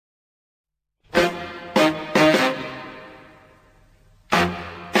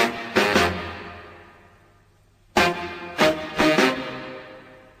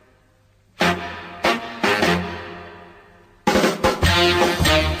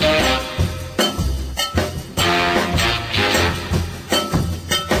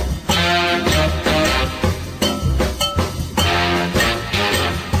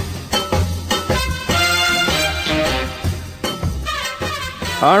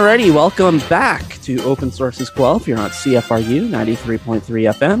Alrighty, welcome back to Open Sources Guelph. You're on CFRU 93.3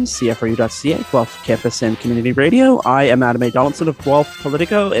 FM, CFRU.ca, Guelph Campus and Community Radio. I am Adam A. Donaldson of Guelph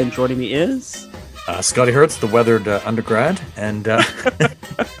Politico, and joining me is... Scotty Hertz, the weathered undergrad, and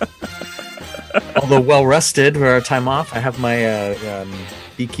although well-rested for our time off, I have my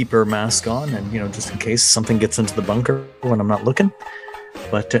beekeeper mask on, and, just in case something gets into the bunker when I'm not looking,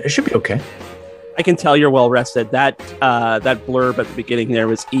 but it should be okay. I can tell you're well rested. That blurb at the beginning there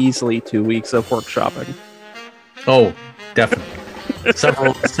was easily 2 weeks of workshopping. Oh, definitely.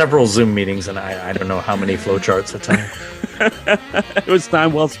 several Zoom meetings, and I don't know how many flowcharts at time. It was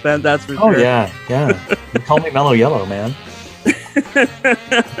time well spent, that's for sure. Oh, yeah. You call me Mellow Yellow, man.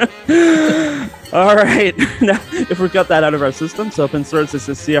 All right. Now, if we've got that out of our system, so Open Source is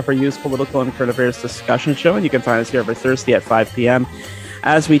the CFRU's political and current affairs discussion show, and you can find us here every Thursday at 5 p.m.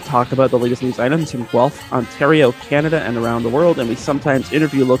 as we talk about the latest news items from Guelph, Ontario, Canada, and around the world, and we sometimes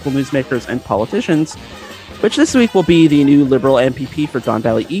interview local newsmakers and politicians, which this week will be the new Liberal MPP for Don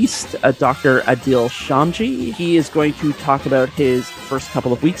Valley East, Dr. Adil Shamji. He is going to talk about his first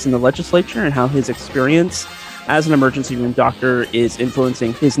couple of weeks in the legislature and how his experience as an emergency room doctor is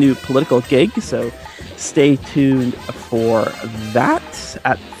influencing his new political gig, so stay tuned for that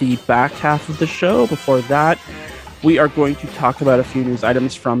at the back half of the show. Before that, we are going to talk about a few news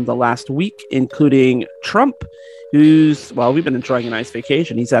items from the last week, including Trump, who's, well, we've been enjoying a nice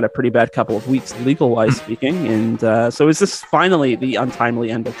vacation. He's had a pretty bad couple of weeks, legal-wise speaking. And so is this finally the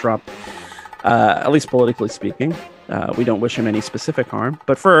untimely end of Trump, at least politically speaking? We don't wish him any specific harm.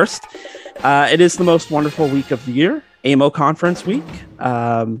 But first, it is the most wonderful week of the year, AMO Conference Week,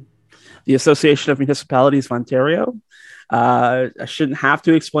 the Association of Municipalities of Ontario. I shouldn't have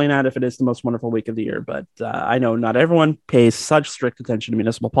to explain that if it is the most wonderful week of the year, but I know not everyone pays such strict attention to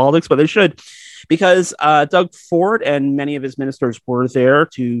municipal politics, but they should, because Doug Ford and many of his ministers were there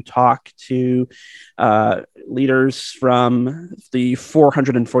to talk to leaders from the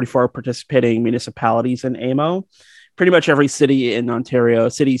 444 participating municipalities in AMO. Pretty much every city in Ontario,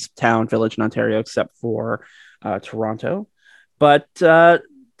 city, town, village in Ontario, except for Toronto. But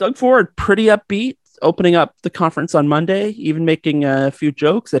Doug Ford, pretty upbeat, opening up the conference on Monday, even making a few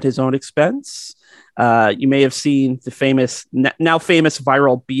jokes at his own expense. You may have seen the now famous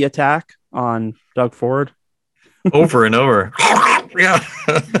viral bee attack on Doug Ford. Over and over. Yeah.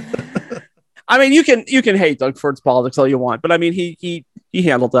 I mean, you can hate Doug Ford's politics all you want, but I mean, he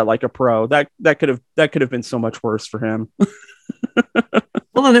handled that like a pro. That could have been so much worse for him.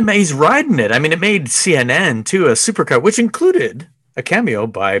 Well, and he's riding it. I mean, it made CNN too a supercut, which included a cameo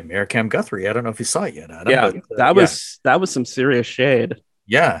by Mayor Cam Guthrie. I don't know if you saw it yet, Adam. Yeah, but, that was some serious shade.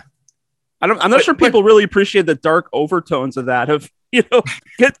 Yeah, I'm not sure people really appreciate the dark overtones of that. Of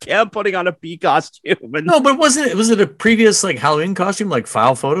get Cam putting on a bee costume. No, but was it a previous like Halloween costume, like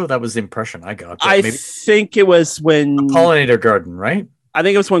file photo? That was the impression I got. I think it was when a pollinator garden, right? I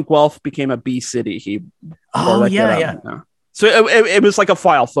think it was when Guelph became a bee city. Yeah. So it was like a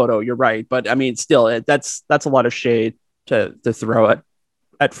file photo. You're right, but I mean, still, that's a lot of shade to throw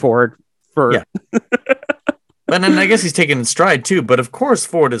at Ford for. Yeah. And then I guess he's taking it in stride too. But of course,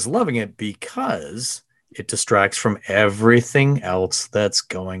 Ford is loving it because it distracts from everything else that's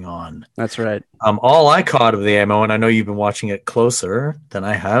going on. That's right. All I caught of the AMO, and I know you've been watching it closer than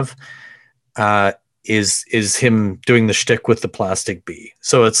I have, is him doing the shtick with the plastic bee.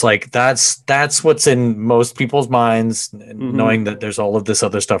 So it's like that's what's in most people's minds, knowing that there's all of this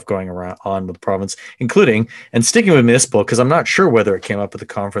other stuff going on with the province, including and sticking with municipal, because I'm not sure whether it came up at the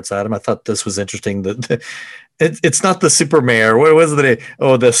conference, Adam. I thought this was interesting that it's not the super mayor. What was it?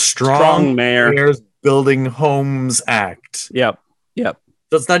 Oh, the Strong Mayors Building Homes Act. Yep.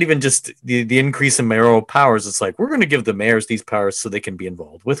 So it's not even just the increase in mayoral powers. It's like, we're going to give the mayors these powers so they can be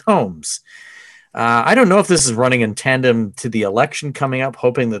involved with homes. I don't know if this is running in tandem to the election coming up,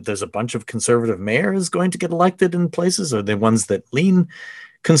 hoping that there's a bunch of conservative mayors going to get elected in places, or the ones that lean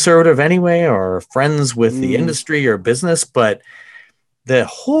conservative anyway, or friends with the industry or business. But the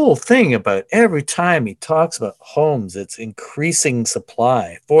whole thing about every time he talks about homes, it's increasing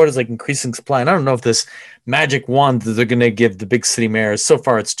supply. Ford is like increasing supply. And I don't know if this magic wand that they're going to give the big city mayors, so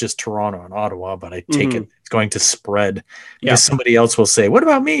far it's just Toronto and Ottawa, but I take it it's going to spread because somebody else will say, what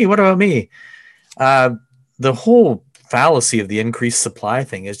about me? What about me? The whole fallacy of the increased supply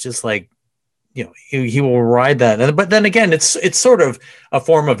thing is just like, he will ride that. But then again, it's sort of a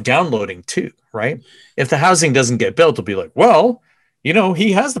form of downloading too, right? If the housing doesn't get built, it'll be like, well,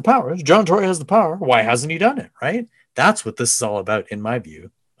 he has the power. John Tory has the power. Why hasn't he done it? Right? That's what this is all about, in my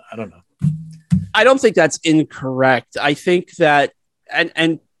view. I don't know. I don't think that's incorrect. I think that,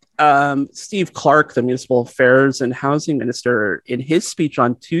 and Steve Clark, the municipal affairs and housing minister, in his speech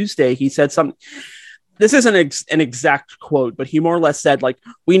on Tuesday, he said something. This isn't an exact quote, but he more or less said, like,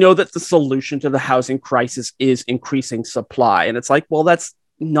 we know that the solution to the housing crisis is increasing supply. And it's like, well, that's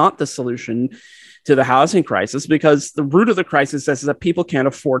not the solution to the housing crisis, because the root of the crisis is that people can't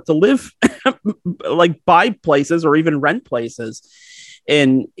afford to live, like buy places or even rent places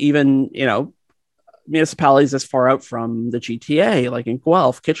in even, municipalities as far out from the GTA, like in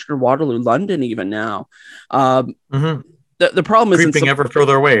Guelph, Kitchener, Waterloo, London, even now. The problem is creeping ever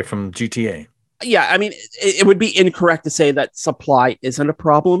further away from GTA. Yeah, I mean, it would be incorrect to say that supply isn't a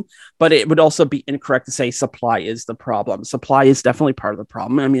problem, but it would also be incorrect to say supply is the problem. Supply is definitely part of the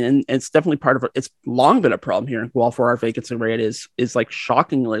problem. I mean, and it's definitely part of it. It's long been a problem here in Guelph, where our vacancy rate is like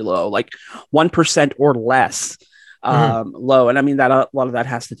shockingly low, like 1% or less low. And I mean, that a lot of that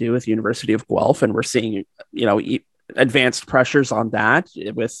has to do with University of Guelph, and we're seeing, advanced pressures on that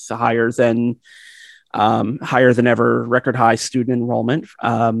with higher than ever record high student enrollment.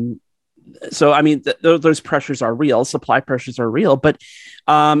 So, I mean, those pressures are real. Supply pressures are real. But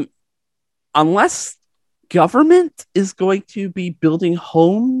unless government is going to be building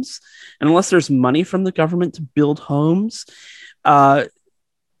homes, and unless there's money from the government to build homes,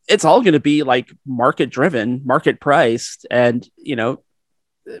 it's all going to be like market driven, market priced. And,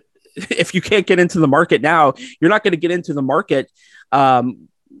 if you can't get into the market now, you're not going to get into the market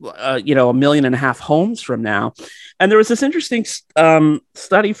 1.5 million homes from now. And there was this interesting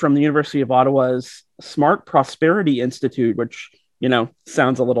study from the University of Ottawa's Smart Prosperity Institute, which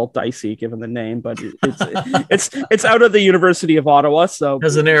sounds a little dicey given the name, but it's out of the University of Ottawa, so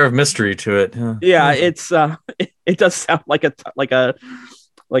there's an air of mystery to it. Yeah, it's it does sound like a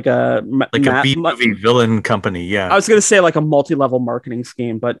B-movie villain company. Yeah, I was going to say like a multi-level marketing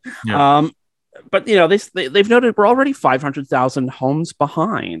scheme, but yeah. But they've noted we're already 500,000 homes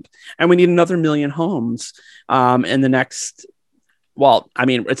behind, and we need another million homes in the next. Well, I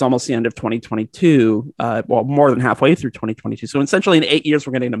mean, it's almost the end of 2022. More than halfway through 2022. So essentially, in 8 years,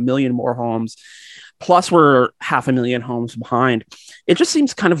 we're getting 1 million more homes. Plus, we're 500,000 homes behind. It just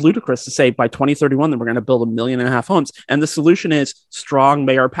seems kind of ludicrous to say by 2031 that we're going to build 1.5 million homes, and the solution is strong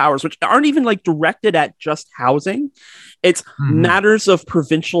mayor powers, which aren't even like directed at just housing. It's matters of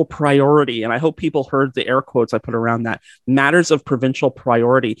provincial priority. And I hope people heard the air quotes I put around that. Matters of provincial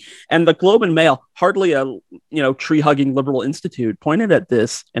priority. And the Globe and Mail, hardly a tree-hugging liberal institute, pointed at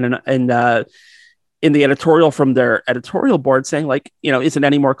this in the editorial from their editorial board, saying, like, is it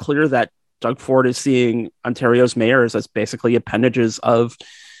any more clear that Doug Ford is seeing Ontario's mayors as basically appendages of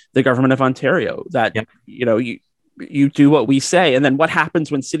the government of Ontario, that, you do what we say. And then what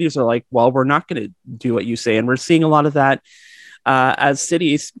happens when cities are like, well, we're not going to do what you say. And we're seeing a lot of that as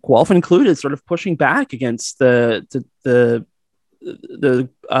cities, Guelph included, sort of pushing back against the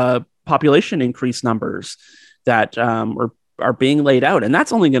population increase numbers that are being laid out. And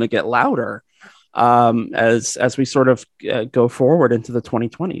that's only going to get louder as we sort of go forward into the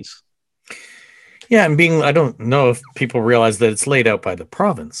 2020s. Yeah, and I don't know if people realize that it's laid out by the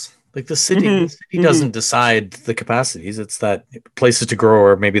province. Like the city doesn't decide the capacities. It's that places to grow,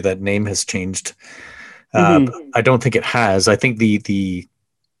 or maybe that name has changed. I don't think it has. I think the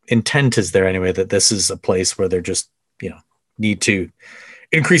intent is there anyway, that this is a place where they're just, need to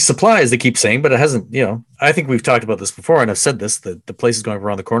increase supply, as they keep saying, but it hasn't, I think we've talked about this before, and I've said this, the place is going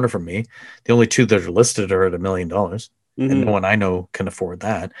around the corner from me. The only two that are listed are at $1 million. And no one I know can afford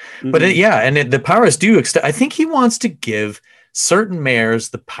that. But the powers do extend. I think he wants to give certain mayors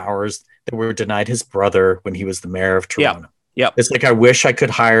the powers that were denied his brother when he was the mayor of Toronto. Yeah. It's like, I wish I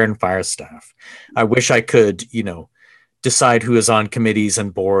could hire and fire staff. I wish I could, decide who is on committees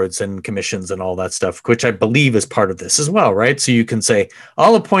and boards and commissions and all that stuff, which I believe is part of this as well, right? So you can say,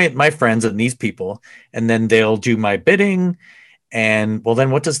 I'll appoint my friends and these people, and then they'll do my bidding. And well, then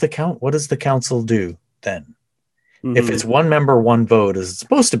what does the council do then? If it's one member, one vote, as it's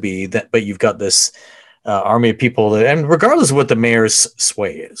supposed to be, but you've got this army of people and regardless of what the mayor's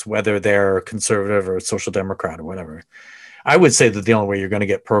sway is, whether they're conservative or social democrat or whatever, I would say that the only way you're going to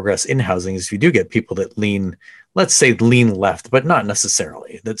get progress in housing is if you do get people that lean left, but not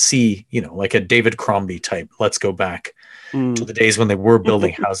necessarily, that see, like a David Crombie type. Let's go back to the days when they were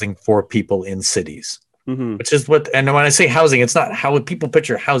building housing for people in cities. Which is and when I say housing, it's not how people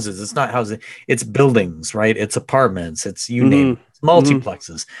picture houses. It's not housing. It's buildings, right? It's apartments. It's name it. It's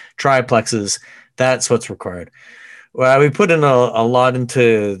multiplexes, triplexes. That's what's required. Well, we put in a lot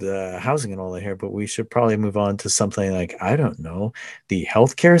into the housing and all that here, but we should probably move on to something like, I don't know, the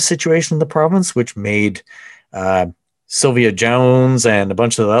healthcare situation in the province, which made Sylvia Jones and a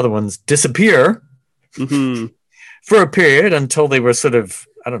bunch of the other ones disappear for a period until they were sort of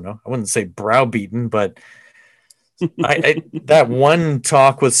I don't know, I wouldn't say browbeaten, but that one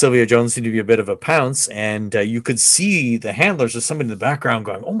talk with Sylvia Jones seemed to be a bit of a pounce, and you could see the handlers or somebody in the background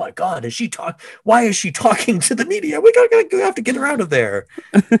going, "Oh my God, is she talk? Why is she talking to the media? We have to get her out of there."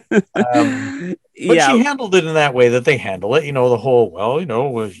 But Yeah. she handled it in that way that they handle it. The whole, well,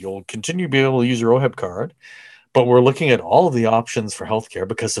 you'll continue to be able to use your OHIP card, but we're looking at all of the options for healthcare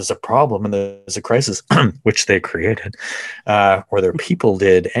because there's a problem and there's a crisis, which they created, or their people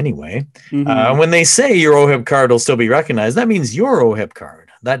did anyway. Mm-hmm. When they say your OHIP card will still be recognized, that means your OHIP card.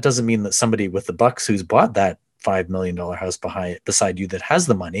 That doesn't mean that somebody with the bucks who's bought that $5 million house beside you that has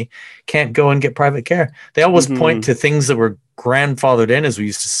the money can't go and get private care. They always point to things that were grandfathered in, as we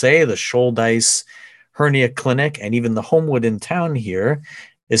used to say, the Shouldice hernia clinic, and even the Homewood in town here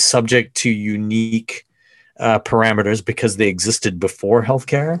is subject to unique parameters because they existed before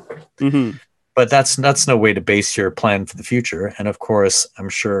healthcare. Mm-hmm. But that's no way to base your plan for the future. And of course, I'm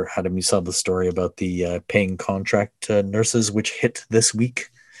sure, Adam, you saw the story about the paying contract nurses, which hit this week.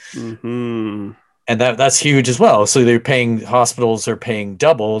 Mm-hmm. And that's huge as well. So hospitals are paying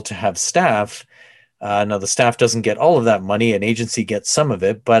double to have staff. Now the staff doesn't get all of that money, an agency gets some of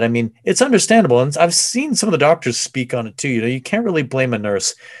it, but I mean, it's understandable. And I've seen some of the doctors speak on it too. You can't really blame a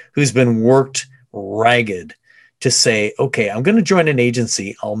nurse who's been worked ragged to say, okay, I'm going to join an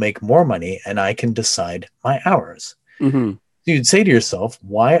agency, I'll make more money, and I can decide my hours. Mm-hmm. You'd say to yourself,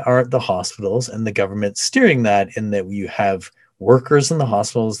 why aren't the hospitals and the government steering that, in that you have workers in the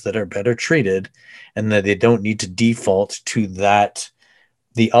hospitals that are better treated and that they don't need to default to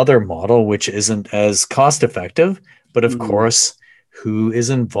the other model, which isn't as cost effective? But of course, who is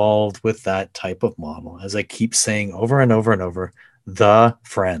involved with that type of model? As I keep saying over and over and over, the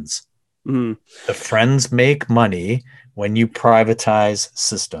Friends. Mm-hmm. The Friends make money when you privatize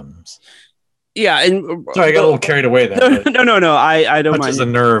systems. Yeah, and sorry, I got a little carried away there. No. I don't mind. It's a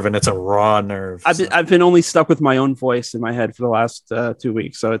nerve, and it's a raw nerve. I've been only stuck with my own voice in my head for the last 2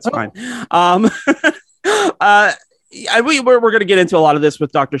 weeks, so it's fine. We're going to get into a lot of this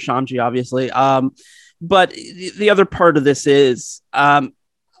with Dr. Shamji, obviously. But the other part of this is,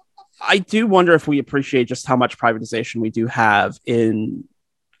 I do wonder if we appreciate just how much privatization we do have in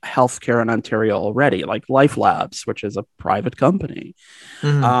healthcare in Ontario already, like Life Labs, which is a private company.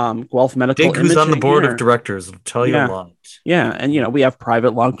 Guelph Medical Dig, who's on the board of directors, will tell you a lot. Yeah, and we have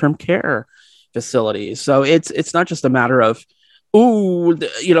private long-term care facilities, so it's not just a matter of,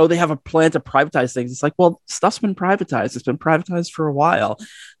 they have a plan to privatize things. It's like, well, stuff's been privatized. It's been privatized for a while.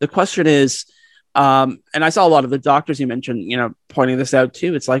 The question is, and I saw a lot of the doctors you mentioned, pointing this out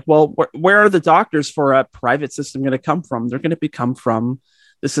too. It's like, well, where are the doctors for a private system going to come from? They're going to come from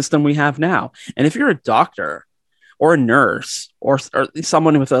the system we have now. And if you're a doctor or a nurse or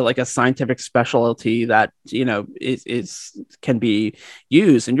someone with a scientific specialty that, can be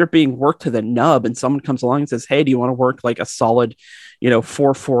used, and you're being worked to the nub, and someone comes along and says, hey, do you want to work like a solid,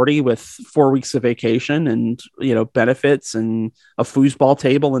 440 with 4 weeks of vacation and, benefits and a foosball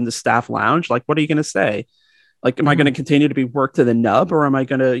table in the staff lounge? Like, what are you going to say? Like, am I going to continue to be worked to the nub, or am I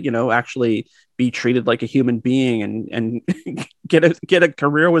going to, actually be treated like a human being and get a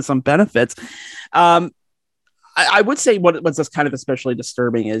career with some benefits? I would say what's just kind of especially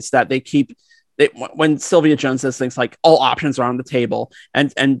disturbing is that when Sylvia Jones says things like all options are on the table,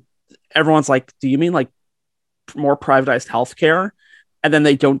 and everyone's like, do you mean like more privatized healthcare? And then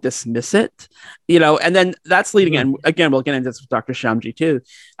they don't dismiss it, and then that's leading in, again, we'll get into this with Dr. Shamji too,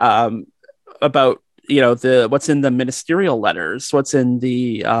 about, what's in the ministerial letters, what's in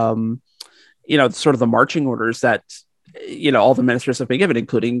the, sort of the marching orders that, all the ministers have been given,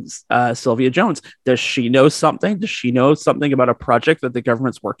 including Sylvia Jones. Does she know something? Does she know something about a project that the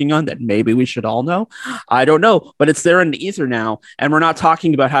government's working on that maybe we should all know? I don't know, but it's there in the ether now. And we're not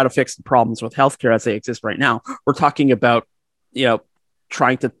talking about how to fix the problems with healthcare as they exist right now. We're talking about,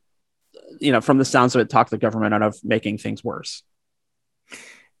 trying to, from the sounds of it, talk the government out of making things worse.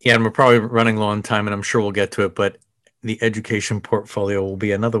 Yeah, and we're probably running low on time, and I'm sure we'll get to it, but the education portfolio will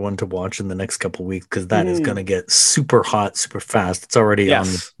be another one to watch in the next couple of weeks, because that is going to get super hot, super fast. It's already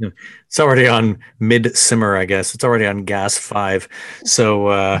on mid simmer, I guess. It's already on gas 5. So,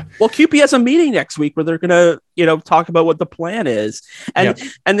 well, QP has a meeting next week where they're going to, talk about what the plan is. And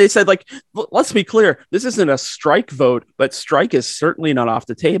they said, like, let's be clear, this isn't a strike vote, but strike is certainly not off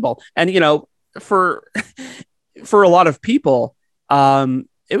the table. And, for a lot of people,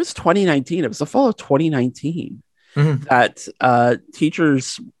 it was 2019. It was the fall of 2019. That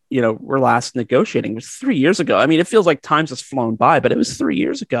teachers, were last negotiating. It was 3 years ago. I mean, it feels like times has flown by, but it was 3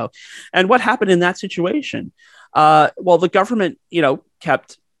 years ago. And what happened in that situation? Well, the government,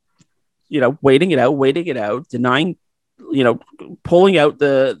 kept, waiting it out, denying pulling out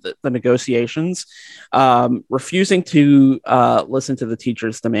the negotiations, refusing to listen to the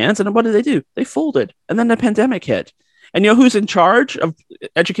teachers' demands. And what do? They folded. And then the pandemic hit. And you know who's in charge of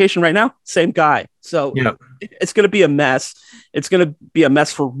education right now? Same guy. So it's going to be a mess. It's going to be a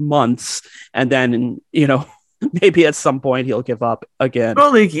mess for months. And then, maybe at some point he'll give up again.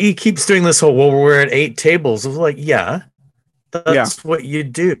 Well, he keeps doing this whole, we're at 8 tables. I was like, that's what you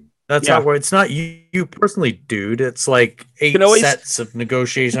do. That's how it's not you personally, dude. It's like 8 sets of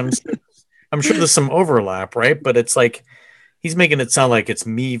negotiations. I'm sure there's some overlap, right? But it's like he's making it sound like it's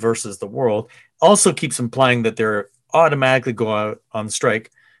me versus the world. Also keeps implying that they're automatically go out on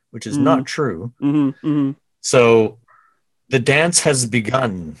strike, which is not true. So the dance has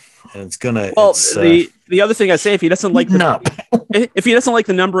begun, and it's gonna. Well, the other thing I say, if he doesn't like if he doesn't like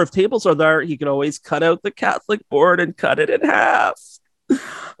the number of tables are there, he could always cut out the Catholic board and cut it in half.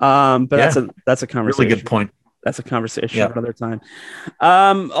 But that's a conversation. Really good point. That's a conversation for another time.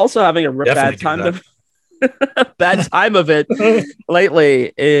 Also having a bad time of it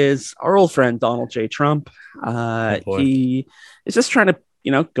lately is our old friend Donald J. Trump. He is just trying to,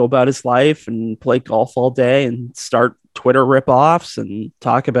 go about his life and play golf all day and start Twitter ripoffs and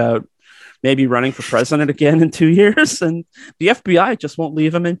talk about maybe running for president again in 2 years. And the FBI just won't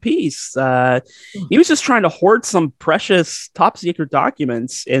leave him in peace. He was just trying to hoard some precious top secret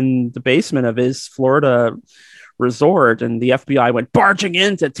documents in the basement of his Florida resort. And the FBI went barging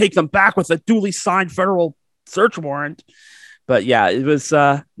in to take them back with a duly signed federal search warrant. But yeah, it was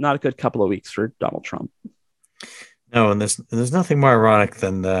not a good couple of weeks for Donald Trump. No, and there's nothing more ironic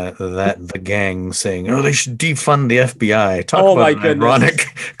than the gang saying, "Oh, they should defund the FBI." Talk about an ironic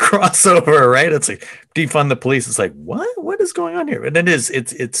crossover, right? It's like defund the police. It's like what is going on here? And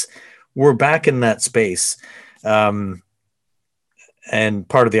it's we're back in that space. And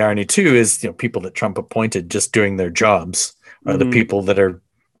part of the irony too is people that Trump appointed just doing their jobs are the people that are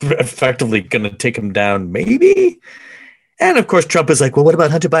effectively going to take him down, maybe. And of course, Trump is like, well, what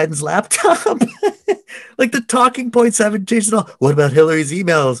about Hunter Biden's laptop? Like the talking points haven't changed at all. What about Hillary's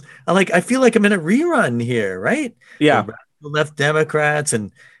emails? I feel like I'm in a rerun here, right? Yeah. The left Democrats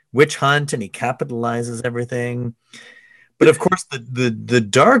and witch hunt, and he capitalizes everything. But of course, the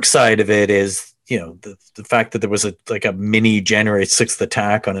dark side of it is, the fact that there was a mini January 6th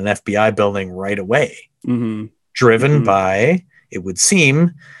attack on an FBI building right away, driven by, it would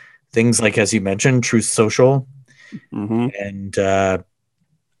seem, things like, as you mentioned, Truth Social and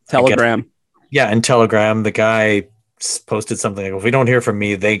Telegram. And Telegram. The guy posted something like, if we don't hear from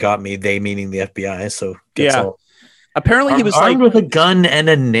me, they got me, they meaning the FBI. So apparently he was armed with a gun and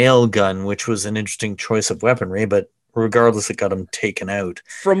a nail gun, which was an interesting choice of weaponry, but regardless, it got him taken out.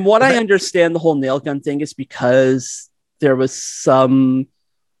 From what I understand, the whole nail gun thing is because there was some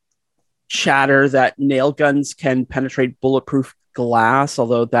chatter that nail guns can penetrate bulletproof glass,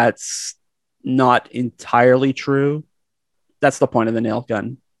 although that's not entirely true. That's the point of the nail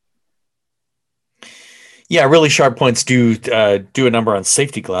gun. Yeah, really sharp points do a number on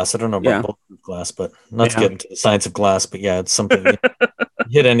safety glass. I don't know about bulletproof glass, but not to get into the science of glass, but yeah, it's something.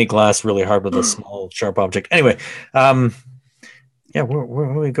 Hit any glass really hard with a small, sharp object. Anyway, where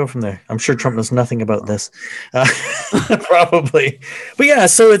do we go from there? I'm sure Trump knows nothing about this, probably. But yeah,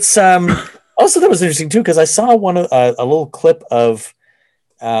 so it's also that was interesting too, because I saw a little clip of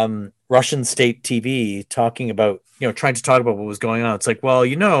Russian state TV talking about, trying to talk about what was going on. It's like, well,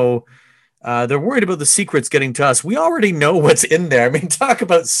 they're worried about the secrets getting to us. We already know what's in there. I mean, talk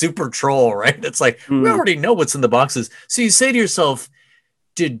about super troll, right? It's like, we already know what's in the boxes. So you say to yourself,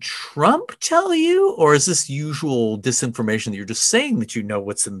 did Trump tell you, or is this usual disinformation that you're just saying that you know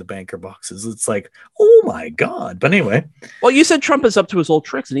what's in the banker boxes? It's like, oh my God. But anyway. Well, you said Trump is up to his old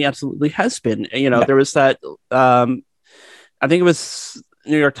tricks, and he absolutely has been. There was that, I think it was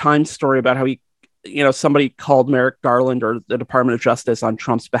New York Times story about how he, somebody called Merrick Garland or the Department of Justice on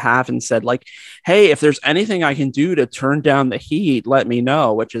Trump's behalf and said, like, hey, if there's anything I can do to turn down the heat, let me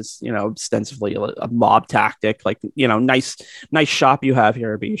know, which is, ostensibly a mob tactic, like, nice shop you have here.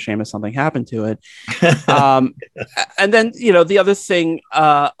 It'd be a shame if something happened to it. And then, the other thing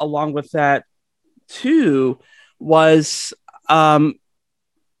along with that too was,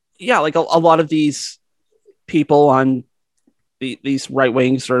 like a lot of these people on these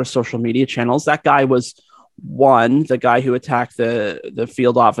right-wing sort of social media channels. That guy was the guy who attacked the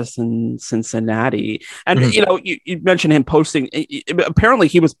field office in Cincinnati. And, you mentioned him posting. Apparently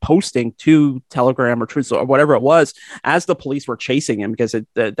he was posting to Telegram or Truth or whatever it was as the police were chasing him, because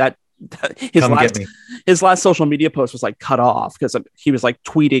his last social media post was like cut off because he was like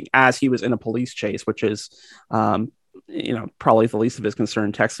tweeting as he was in a police chase, which is, probably the least of his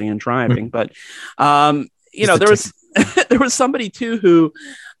concern, texting and driving. But, there was there was somebody too who,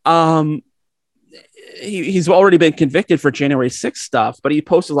 um, he's already been convicted for January 6th stuff, but he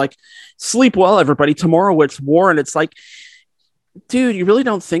posted like, "Sleep well, everybody. Tomorrow it's war," and it's like, dude, you really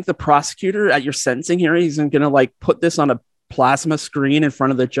don't think the prosecutor at your sentencing hearing is going to like put this on a plasma screen in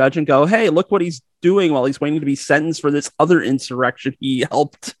front of the judge and go, "Hey, look what he's doing while he's waiting to be sentenced for this other insurrection he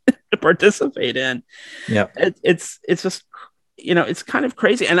helped participate in." Yeah, it's just, it's kind of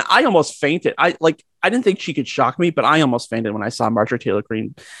crazy, and I almost fainted. I didn't think she could shock me, but I almost fainted when I saw Marjorie Taylor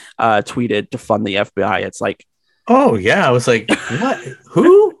Greene tweeted to fund the FBI. It's like, oh yeah, I was like, what?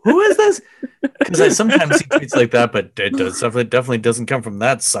 Who is this? Because I sometimes see tweets like that, but it definitely doesn't come from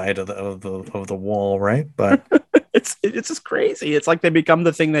that side of the wall, right? But it's just crazy. It's like they become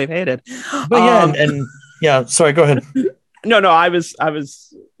the thing they've hated. But yeah, and yeah, sorry, go ahead. No, I was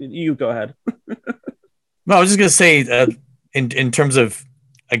you go ahead. No, I was just gonna say, in terms of,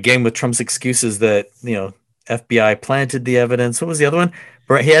 again, with Trump's excuses that FBI planted the evidence. What was the other one?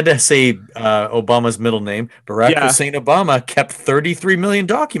 He had to say Obama's middle name. Barack Hussein Obama kept 33 million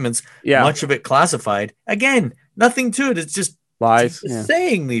documents, much of it classified. Again, nothing to it. It's just lies.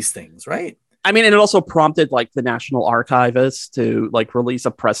 Saying these things, right? I mean, and it also prompted like the National Archivist to like release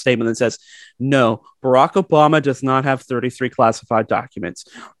a press statement that says, "No, Barack Obama does not have 33 classified documents.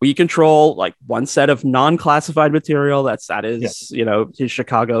 We control like one set of non-classified material. That is, his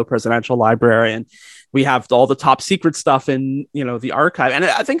Chicago Presidential Library, and we have all the top secret stuff in the archive." And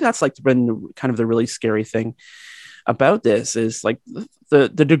I think that's like been kind of the really scary thing about this is like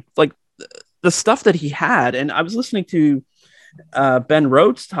the stuff that he had. And I was listening to Ben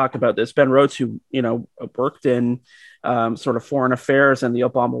Rhodes talk about this. Ben Rhodes, who worked in sort of foreign affairs in the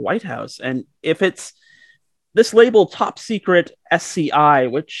Obama White House, and if it's this label top secret SCI,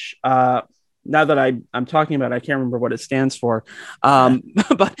 which now that I'm talking about, I can't remember what it stands for,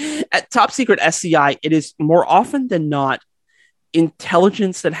 but at top secret SCI, it is more often than not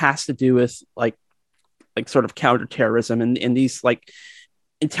intelligence that has to do with like sort of counterterrorism and in these like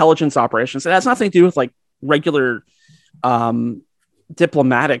intelligence operations. It has nothing to do with like regular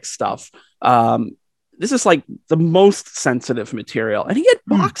diplomatic stuff. This is like the most sensitive material, and he had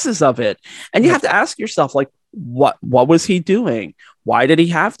boxes of it, and you have to ask yourself like, what was he doing? Why did he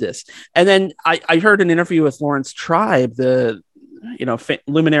have this? And then I heard an interview with Lawrence Tribe, the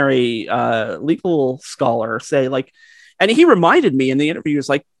luminary legal scholar, say like, and he reminded me in the interview, was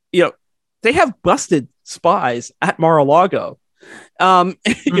like, they have busted spies at Mar-a-Lago.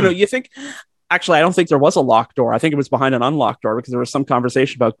 You think, actually, I don't think there was a locked door. I think it was behind an unlocked door because there was some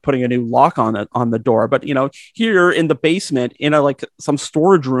conversation about putting a new lock on the door. But here in the basement, in like some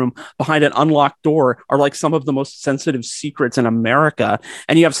storage room behind an unlocked door, are like some of the most sensitive secrets in America.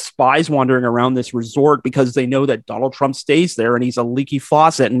 And you have spies wandering around this resort because they know that Donald Trump stays there and he's a leaky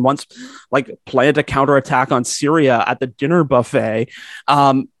faucet and once like planned a counterattack on Syria at the dinner buffet.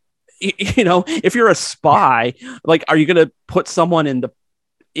 If you're a spy, like, are you going to put someone in the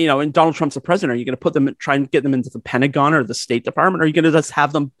and Donald Trump's the president, are you going to put them, try and get them into the Pentagon or the State Department? Or are you going to just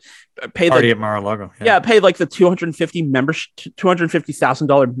have them pay at Mar-a-Lago? Pay like the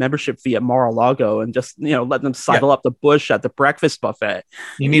 $250,000 membership fee at Mar-a-Lago and just let them sidle up the bush at the breakfast buffet.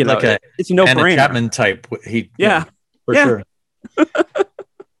 You need it's no brainer. Chapman type. Sure.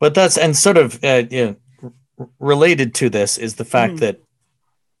 But that's, and sort of related to this is the fact that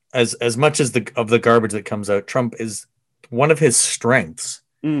as much as the garbage that comes out, Trump is one of his strengths.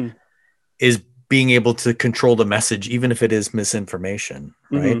 Is being able to control the message, even if it is misinformation,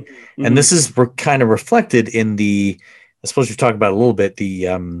 right? Mm-hmm. And this is kind of reflected in I suppose you've talked about a little bit,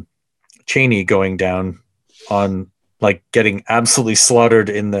 the Cheney going down on like getting absolutely slaughtered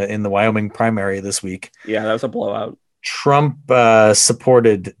in the Wyoming primary this week. Yeah, that was a blowout. Trump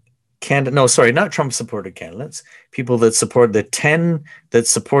supported not Trump supported candidates, people that supported the 10 that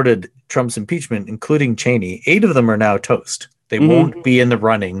supported Trump's impeachment, including Cheney. 8 of them are now toast. They won't be in the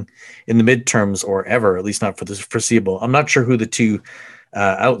running in the midterms or ever, at least not for the foreseeable. I'm not sure who the 2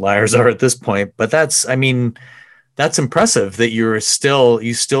 outliers are at this point, but that's impressive that you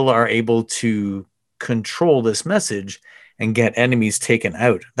still are able to control this message and get enemies taken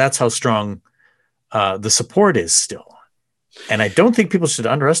out. That's how strong the support is still. And I don't think people should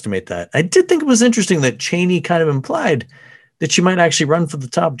underestimate that. I did think it was interesting that Cheney kind of implied that she might actually run for the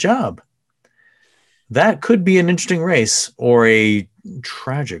top job. That could be an interesting race or a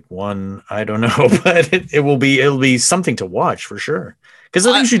tragic one. I don't know, but it'll be something to watch for sure. Because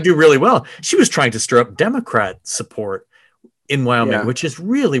I think she'd do really well. She was trying to stir up Democrat support in Wyoming, which is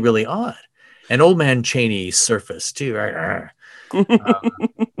really, really odd. And old man Cheney surfaced too, right?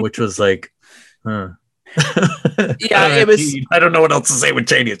 Which was like, Yeah, it was. I don't know what else to say with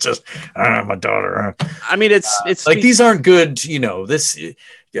Cheney. It's just my daughter. I mean, it's like these aren't good. You know, this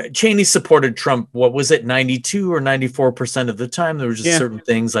Cheney supported Trump. What was it, 92 or 94% of the time? There were just certain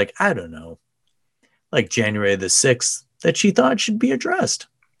things like I don't know, like January the 6th that she thought should be addressed,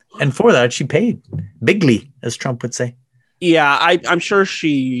 and for that she paid bigly, as Trump would say. Yeah, I'm sure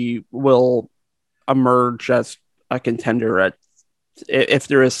she will emerge as a contender at if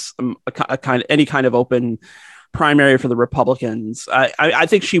there is any kind of open primary for the Republicans. I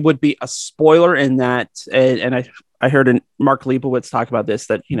think she would be a spoiler in that, and I heard Mark Leibowitz talk about this,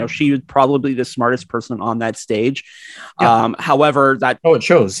 that she would probably be the smartest person on that stage. Yeah. However, it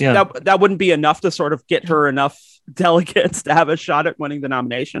shows, that wouldn't be enough to sort of get her enough delegates to have a shot at winning the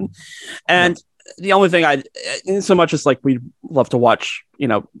nomination. And the only thing so much as like we'd love to watch,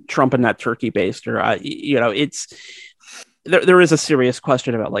 Trump in that turkey baster, it's there is a serious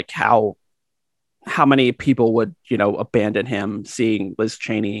question about like how many people would, abandon him seeing Liz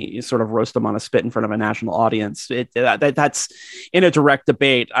Cheney sort of roast him on a spit in front of a national audience. That's in a direct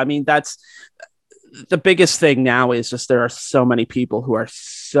debate. I mean, that's the biggest thing now is just there are so many people who are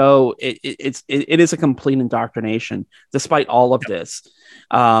it is a complete indoctrination despite all of this.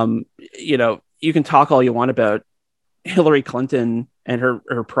 You can talk all you want about Hillary Clinton and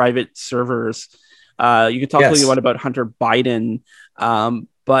her private servers. You can talk all you want about Hunter Biden.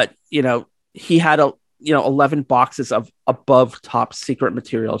 But, he had 11 boxes of above top secret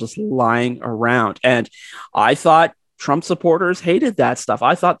material just lying around. And I thought Trump supporters hated that stuff.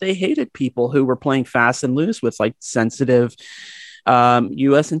 I thought they hated people who were playing fast and loose with like sensitive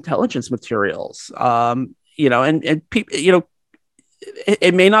U.S. intelligence materials. And people,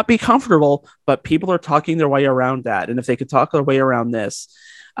 it may not be comfortable, but people are talking their way around that. And if they could talk their way around this,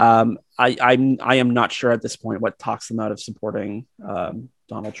 I am not sure at this point what talks them out of supporting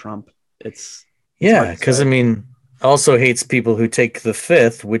Donald Trump. It's because I mean, also hates people who take the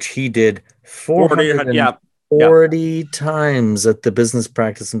fifth, which he did 440 times at the business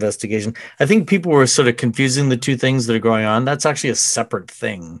practice investigation. I think people were sort of confusing the two things that are going on. That's actually a separate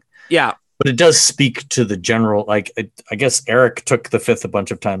thing. Yeah. But it does speak to the general, like, I guess Eric took the fifth a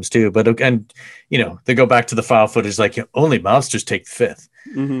bunch of times too. But, and, they go back to the file footage, like, only mobsters take the fifth.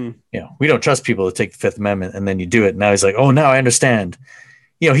 Mm-hmm. We don't trust people to take the Fifth Amendment, and then you do it. Now he's like, oh, now I understand.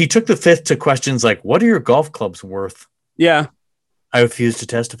 He took the fifth to questions like, what are your golf clubs worth? Yeah. I refuse to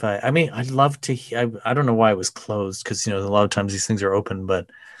testify. I mean, I'd love to. I don't know why it was closed because, a lot of times these things are open, but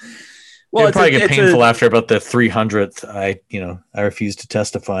it would probably get painful after about the 300th. I refuse to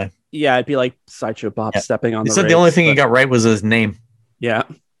testify. Yeah, it'd be like Sideshow Bob stepping on the said the only thing he got right was his name. Yeah.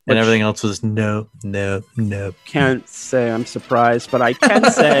 And everything else was no. Can't say I'm surprised, but I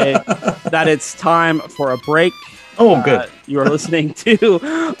can say that it's time for a break. Oh, good. You are listening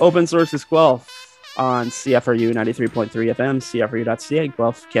to Open Sources Guelph on CFRU 93.3 FM, CFRU.ca,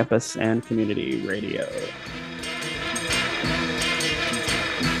 Guelph Campus and Community Radio.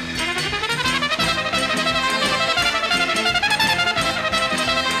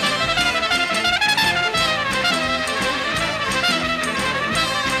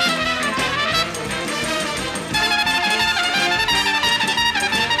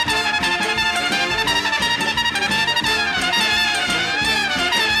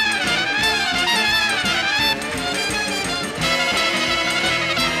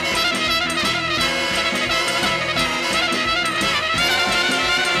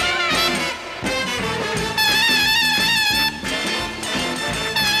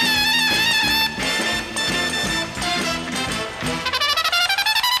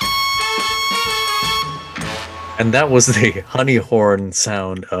 And that was the honey horn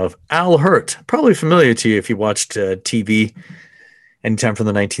sound of Al Hirt. Probably familiar to you if you watched TV anytime from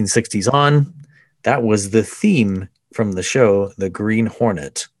the 1960s on. That was the theme from the show, The Green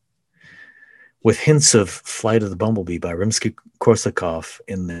Hornet, with hints of Flight of the Bumblebee by Rimsky-Korsakov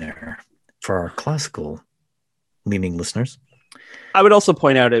in there for our classical leaning listeners. I would also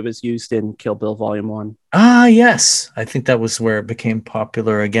point out it was used in Kill Bill Volume 1. Ah, yes. I think that was where it became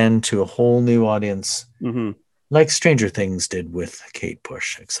popular again to a whole new audience. Mm-hmm. Like Stranger Things did with Kate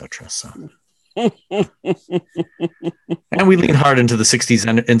Bush, etc. So, and we lean hard into the 60s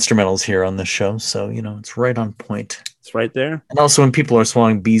instrumentals here on this show. So, it's right on point. It's right there. And also when people are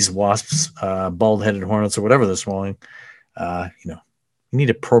swallowing bees, wasps, bald-headed hornets, or whatever they're swallowing, you need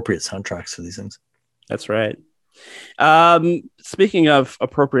appropriate soundtracks for these things. That's right. Speaking of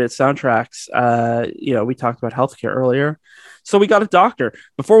appropriate soundtracks, we talked about healthcare earlier. So we got a doctor.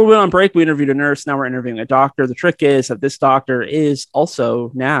 Before we went on break, we interviewed a nurse. Now we're interviewing a doctor. The trick is that this doctor is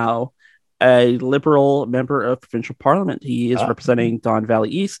also now a Liberal member of provincial parliament. He is Ah, representing Don Valley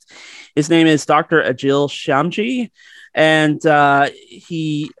East. His name is Dr. Adil Shamji, and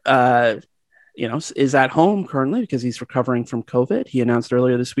he is at home currently because he's recovering from COVID. He announced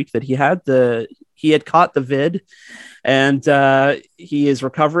earlier this week that he had caught the vid, and he is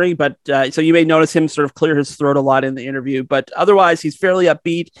recovering. But so you may notice him sort of clear his throat a lot in the interview, but otherwise he's fairly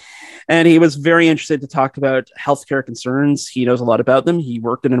upbeat, and he was very interested to talk about healthcare concerns. He knows a lot about them. He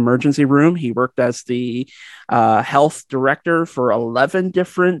worked in an emergency room. He worked as the health director for 11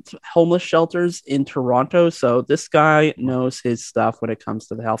 different homeless shelters in Toronto. So this guy knows his stuff when it comes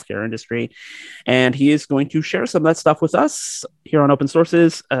to the healthcare industry, and he is going to share some of that stuff with us here on Open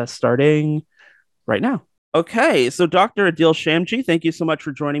Sources, starting right now. Okay, so Dr. Adil Shamji, thank you so much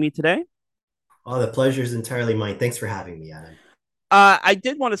for joining me today. Oh, the pleasure is entirely mine. Thanks for having me, Adam. I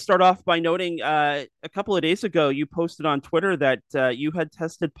did want to start off by noting a couple of days ago you posted on Twitter that you had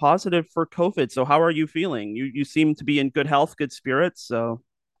tested positive for COVID. So how are you feeling? You seem to be in good health, good spirits. So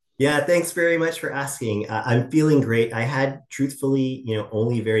Yeah, thanks very much for asking. I'm feeling great. I had truthfully,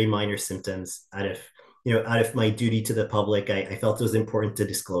 only very minor symptoms out of my duty to the public. I felt it was important to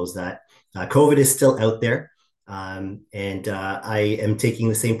disclose that. COVID is still out there. And I am taking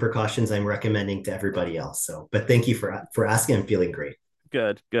the same precautions I'm recommending to everybody else. So, but thank you for asking. I'm feeling great.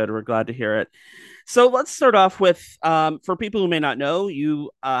 good, good. We're glad to hear it. So let's start off with, for people who may not know,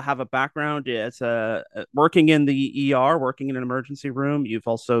 you have a background as working in the ER, working in an emergency room. You've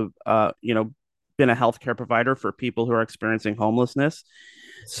also, been a healthcare provider for people who are experiencing homelessness.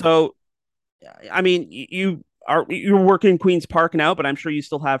 So, I mean, you're working in Queens Park now, but I'm sure you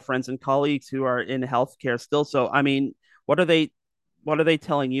still have friends and colleagues who are in healthcare still. So, I mean, what are they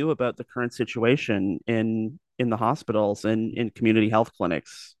telling you about the current situation in the hospitals and in community health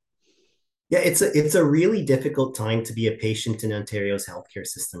clinics? Yeah, it's a really difficult time to be a patient in Ontario's healthcare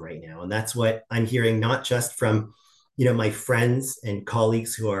system right now, and that's what I'm hearing not just from my friends and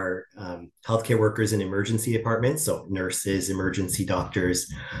colleagues who are healthcare workers in emergency departments, so nurses, emergency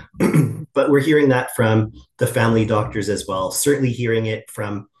doctors, but we're hearing that from the family doctors as well. Certainly hearing it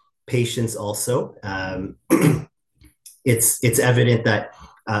from patients also. It's evident that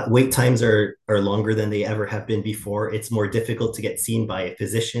wait times are longer than they ever have been before. It's more difficult to get seen by a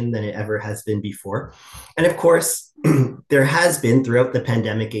physician than it ever has been before. And of course, there has been throughout the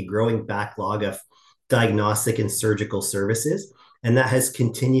pandemic a growing backlog of diagnostic and surgical services. And that has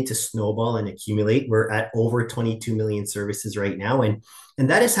continued to snowball and accumulate. We're at over 22 million services right now. And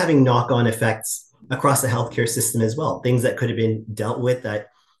that is having knock-on effects across the healthcare system as well. Things that could have been dealt with that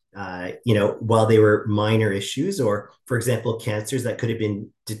while they were minor issues, or for example, cancers that could have been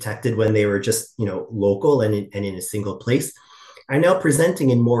detected when they were just, local and in a single place, are now presenting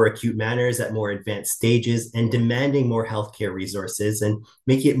in more acute manners at more advanced stages and demanding more healthcare resources and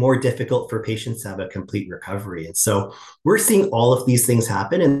making it more difficult for patients to have a complete recovery. And so we're seeing all of these things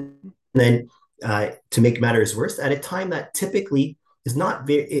happen. And then to make matters worse, at a time that typically is not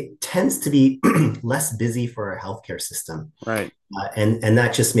very, it tends to be less busy for our healthcare system. Right. And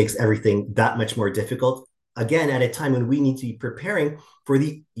that just makes everything that much more difficult. Again, at a time when we need to be preparing for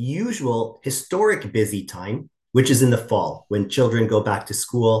the usual historic busy time, which is in the fall, when children go back to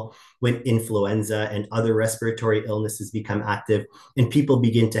school, when influenza and other respiratory illnesses become active, and people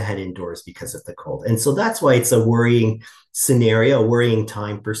begin to head indoors because of the cold. And so that's why it's a worrying scenario, a worrying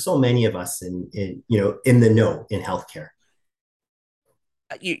time for so many of us in the know in healthcare.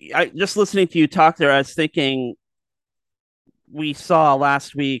 Just listening to you talk there, I was thinking we saw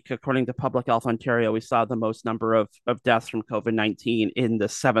last week, according to Public Health Ontario, we saw the most number of deaths from COVID-19 in the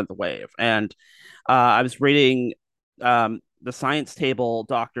seventh wave. And I was reading the science table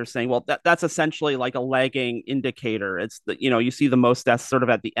doctor saying, well, that's essentially like a lagging indicator. It's you see the most deaths sort of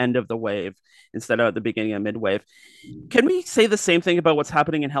at the end of the wave instead of at the beginning of mid-wave. Can we say the same thing about what's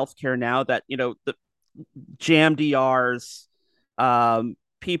happening in healthcare now, that, the jam DRs,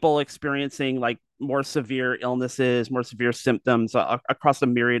 people experiencing like more severe illnesses, more severe symptoms across a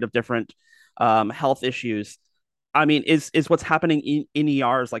myriad of different health issues? I mean, is what's happening in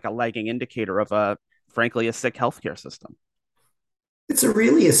ERs like a lagging indicator of frankly, a sick healthcare system? It's a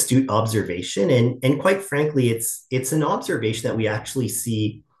really astute observation, and quite frankly, it's an observation that we actually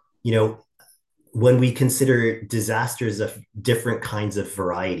see, when we consider disasters of different kinds of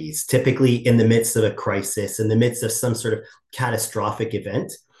varieties. Typically, in the midst of a crisis, in the midst of some sort of catastrophic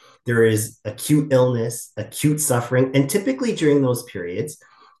event, there is acute illness, acute suffering, and typically during those periods,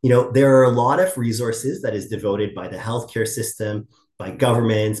 there are a lot of resources that is devoted by the healthcare system, by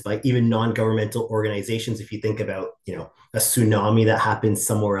governments, by even non-governmental organizations. If you think about, a tsunami that happens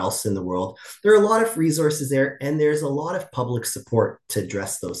somewhere else in the world, there are a lot of resources there, and there's a lot of public support to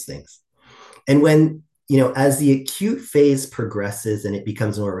address those things. And when, as the acute phase progresses and it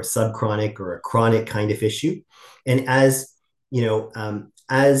becomes more of a subchronic or a chronic kind of issue, and as, you know,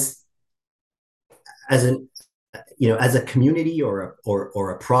 as an as a community or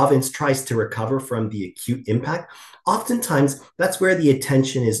a province tries to recover from the acute impact, oftentimes that's where the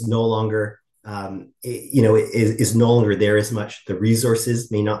attention is no longer is no longer there as much. The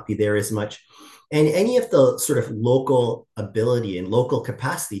resources may not be there as much, and any of the sort of local ability and local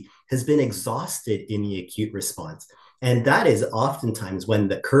capacity has been exhausted in the acute response. And that is oftentimes when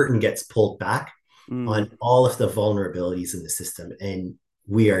the curtain gets pulled back Mm. on all of the vulnerabilities in the system. And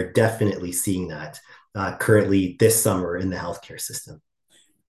we are definitely seeing that currently this summer in the healthcare system.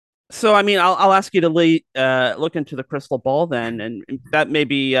 So, I mean, I'll ask you to look into the crystal ball then, and that may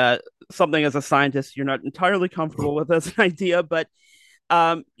be something as a scientist you're not entirely comfortable with as an idea, but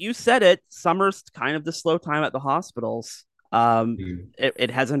you said it. Summer's kind of the slow time at the hospitals.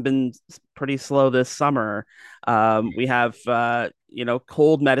 It hasn't been pretty slow this summer. We have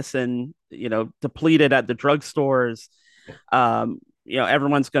cold medicine, depleted at the drugstores.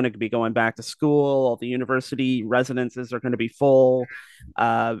 Everyone's going to be going back to school. All the university residences are going to be full.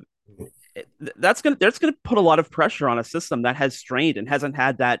 Uh, that's going to put a lot of pressure on a system that has strained and hasn't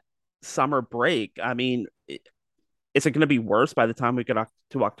had that summer break. I mean, is it going to be worse by the time we get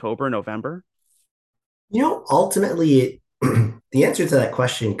to October, November? Ultimately, the answer to that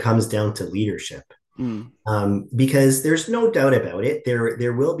question comes down to leadership. Mm. Because there's no doubt about it,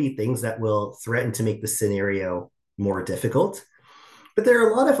 there will be things that will threaten to make the scenario more difficult. But there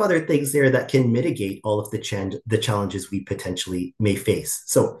are a lot of other things there that can mitigate all of the challenges we potentially may face.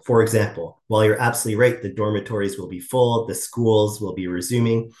 So, for example, while you're absolutely right, the dormitories will be full, the schools will be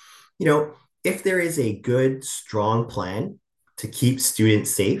resuming. You know, if there is a good, strong plan to keep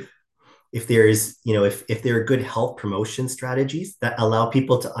students safe, if there is, if there are good health promotion strategies that allow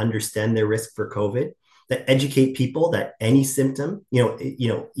people to understand their risk for COVID, that educate people that any symptom,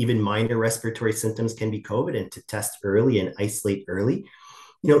 even minor respiratory symptoms can be COVID, and to test early and isolate early,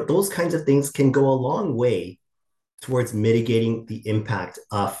 those kinds of things can go a long way towards mitigating the impact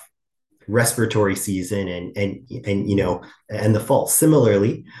of respiratory season and the fall.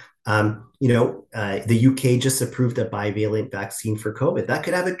 Similarly, the UK just approved a bivalent vaccine for COVID. That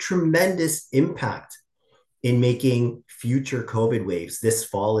could have a tremendous impact in making future COVID waves this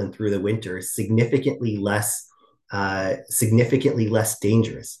fall and through the winter significantly less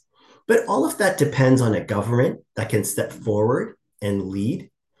dangerous. But all of that depends on a government that can step forward and lead,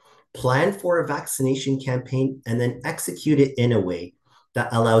 plan for a vaccination campaign, and then execute it in a way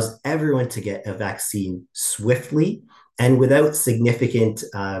that allows everyone to get a vaccine swiftly and without significant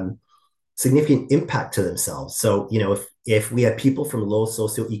impact to themselves. So, if we have people from low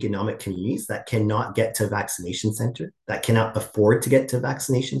socioeconomic communities that cannot get to a vaccination center, that cannot afford to get to a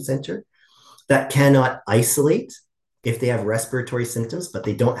vaccination center, that cannot isolate if they have respiratory symptoms, but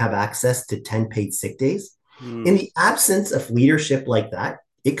they don't have access to 10 paid sick days, in the absence of leadership like that,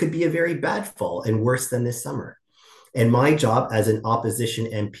 it could be a very bad fall and worse than this summer. And my job as an opposition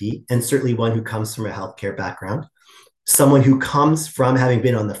MP, and certainly one who comes from a healthcare background, someone who comes from having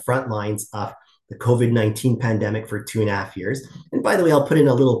been on the front lines of the COVID-19 pandemic for 2.5 years. And by the way, I'll put in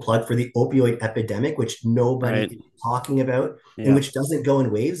a little plug for the opioid epidemic, which nobody is talking about, and which doesn't go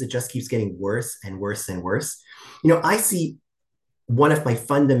in waves. It just keeps getting worse and worse and worse. I see one of my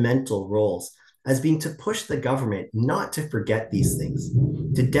fundamental roles as being to push the government not to forget these things,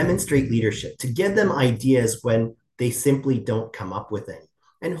 to demonstrate leadership, to give them ideas when they simply don't come up with any,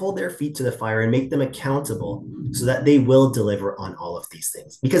 and hold their feet to the fire and make them accountable so that they will deliver on all of these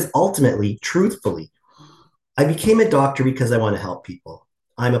things. Because ultimately, truthfully, I became a doctor because I want to help people.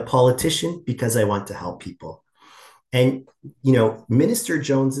 I'm a politician because I want to help people. And, Minister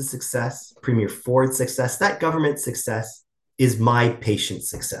Jones's success, Premier Ford's success, that government success is my patient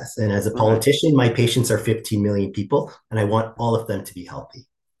success. And as a politician, my patients are 15 million people, and I want all of them to be healthy.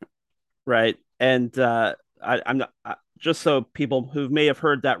 Right. And I'm not, just so people who may have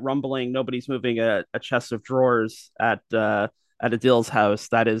heard that rumbling, nobody's moving a chest of drawers at Adil's house.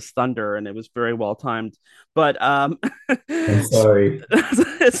 That is thunder, and it was very well timed. But I'm sorry.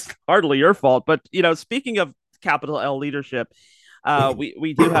 it's hardly your fault. But speaking of capital L leadership,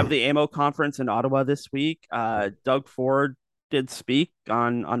 we do have the AMO conference in Ottawa this week. Doug Ford did speak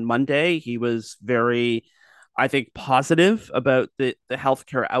on Monday. He was very, I think, positive about the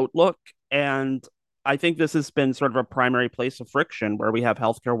healthcare outlook. And I think this has been sort of a primary place of friction where we have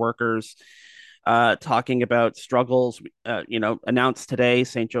healthcare workers talking about struggles. Announced today,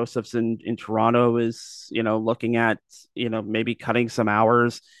 St. Joseph's in Toronto is, looking at, maybe cutting some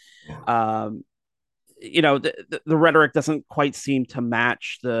hours. the rhetoric doesn't quite seem to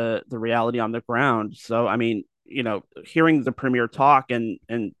match the reality on the ground. So, I mean, hearing the premier talk and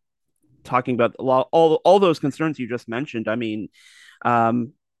talking about all those concerns you just mentioned, I mean,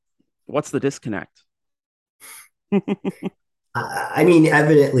 what's the disconnect? I mean,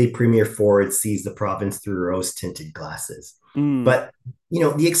 evidently, Premier Ford sees the province through rose-tinted glasses. Mm, But,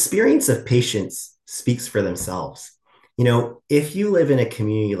 the experience of patients speaks for themselves. If you live in a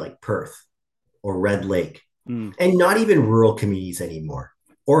community like Perth or Red Lake, mm, and not even rural communities anymore,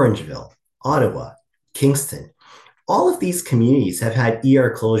 Orangeville, Ottawa, Kingston, all of these communities have had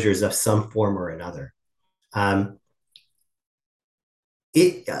ER closures of some form or another. Um,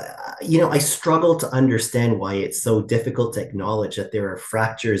 I struggle to understand why it's so difficult to acknowledge that there are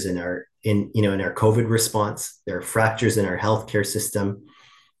fractures in our COVID response. There are fractures in our healthcare system.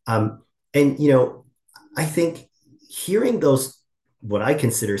 um, and I think hearing those, what I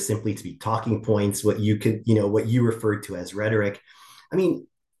consider simply to be talking points, what you referred to as rhetoric, I mean,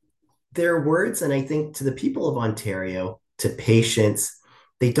 they're words, and I think to the people of Ontario, to patients,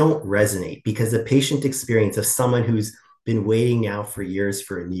 they don't resonate, because the patient experience of someone who's been waiting now for years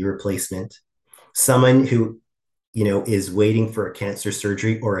for a knee replacement, someone who is waiting for a cancer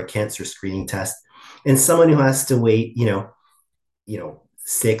surgery or a cancer screening test, and someone who has to wait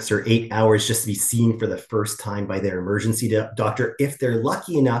 6 or 8 hours just to be seen for the first time by their emergency doctor, if they're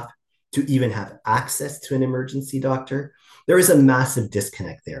lucky enough to even have access to an emergency doctor. There is a massive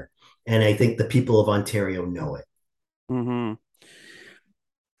disconnect there, and I think the people of Ontario know it. hmm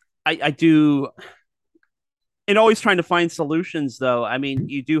I do, and always trying to find solutions, though. I mean,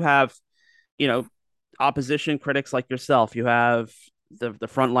 you do have, you know, opposition critics like yourself. You have the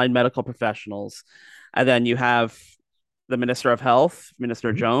frontline medical professionals, and then you have the Minister of Health,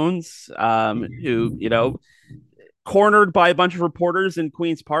 Minister Jones, who cornered by a bunch of reporters in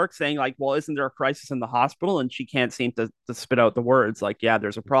Queen's Park saying, like, well, isn't there a crisis in the hospital? And she can't seem to spit out the words like, yeah,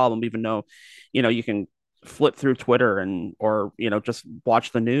 there's a problem, even though, you can flip through Twitter or just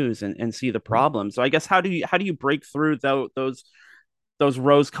watch the news and see the problem. So I guess how do you break through those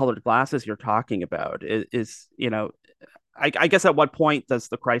rose colored glasses you're talking about? I guess at what point does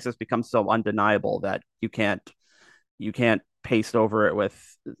the crisis become so undeniable that you can't paste over it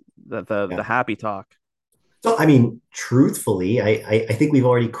with the Yeah. happy talk? So, I mean, truthfully, I think we've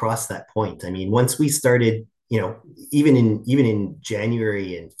already crossed that point. I mean, once we started, even in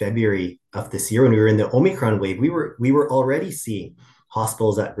January and February of this year, when we were in the Omicron wave, we were already seeing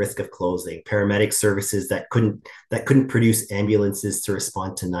hospitals at risk of closing, paramedic services that couldn't produce ambulances to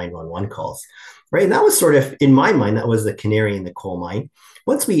respond to 911 calls, right? And that was sort of, in my mind, that was the canary in the coal mine.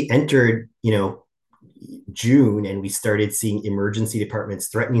 Once we entered, June, and we started seeing emergency departments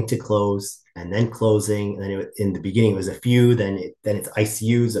threatening to close and then closing. And then in the beginning, it was a few, then it's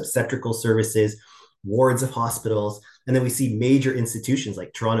ICUs, obstetrical services, wards of hospitals. And then we see major institutions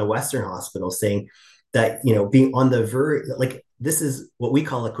like Toronto Western Hospital saying that, being on the verge, like, this is what we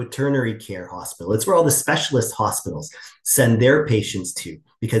call a quaternary care hospital. It's where all the specialist hospitals send their patients to,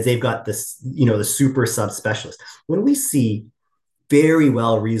 because they've got this, the super subspecialist. When we see very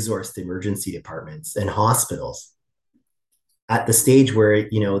well resourced emergency departments and hospitals at the stage where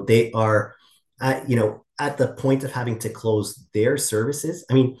they are at the point of having to close their services,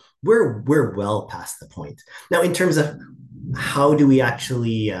 I mean, we're well past the point now in terms of how do we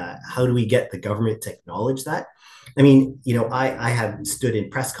get the government to acknowledge that. I mean, I have stood in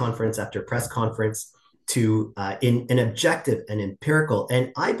press conference after press conference to in an objective and empirical,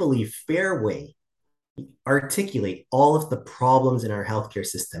 and I believe fair way, articulate all of the problems in our healthcare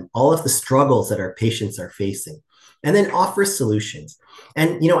system, all of the struggles that our patients are facing, and then offer solutions.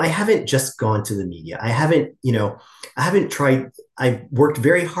 And I haven't just gone to the media. I haven't tried. I've worked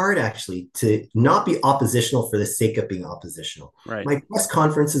very hard actually to not be oppositional for the sake of being oppositional. Right. My press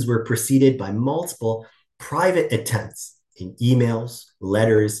conferences were preceded by multiple private attempts in emails,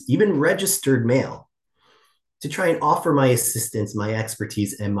 letters, even registered mail, to try and offer my assistance, my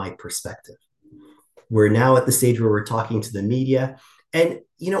expertise, and my perspective. We're now at the stage where we're talking to the media. And,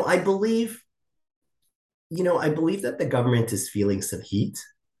 I believe that the government is feeling some heat.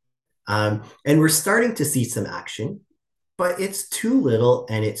 And we're starting to see some action, but it's too little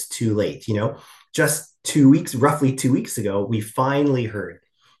and it's too late. Just roughly 2 weeks ago, we finally heard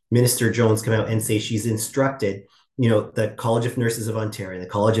Minister Jones come out and say she's instructed, the College of Nurses of Ontario, the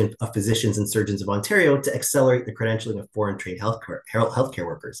College of Physicians and Surgeons of Ontario, to accelerate the credentialing of foreign trained healthcare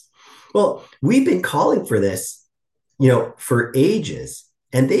workers. Well, we've been calling for this, for ages,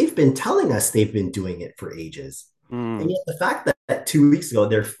 and they've been telling us they've been doing it for ages. And yet the fact that 2 weeks ago,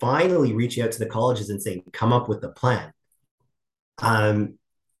 they're finally reaching out to the colleges and saying, come up with a plan.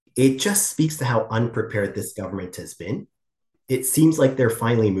 it just speaks to how unprepared this government has been. It seems like they're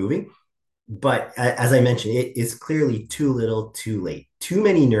finally moving, but as I mentioned, it is clearly too little, too late. Too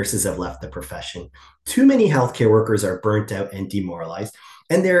many nurses have left the profession. Too many healthcare workers are burnt out and demoralized.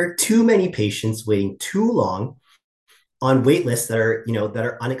 And there are too many patients waiting too long on wait lists that are, that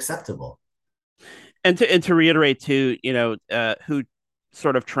are unacceptable. And to reiterate too, who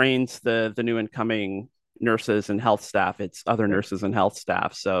sort of trains the new incoming nurses and health staff? It's other nurses and health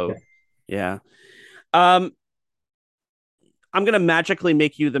staff. So, yeah. Um, I'm gonna magically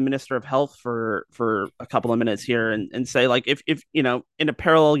make you the minister of health for a couple of minutes here, and say, like, if in a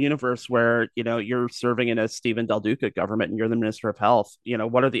parallel universe where you're serving in a Stephen Del Duca government and you're the minister of health,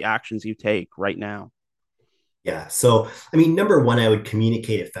 what are the actions you take right now? Yeah. So, I mean, number one, I would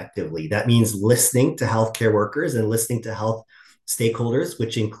communicate effectively. That means listening to healthcare workers and listening to health stakeholders,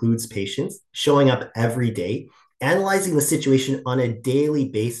 which includes patients, showing up every day, analyzing the situation on a daily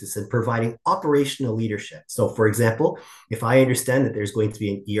basis, and providing operational leadership. So, for example, if I understand that there's going to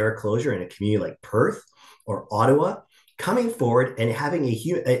be an ER closure in a community like Perth or Ottawa, coming forward and having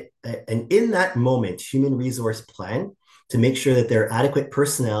an in that moment human resource plan to make sure that there are adequate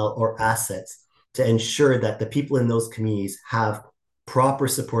personnel or assets to ensure that the people in those communities have proper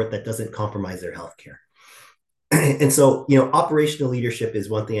support that doesn't compromise their healthcare. And so, operational leadership is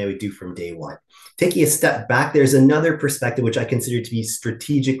one thing I would do from day one. Taking a step back, there's another perspective which I consider to be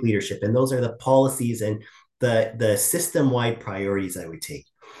strategic leadership, and those are the policies and the system-wide priorities I would take.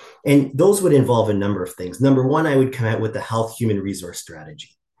 And those would involve a number of things. Number one, I would come out with the health human resource strategy.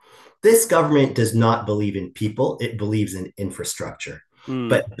 This government does not believe in people, it believes in infrastructure.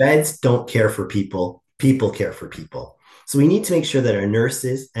 But beds don't care for people, people care for people. So we need to make sure that our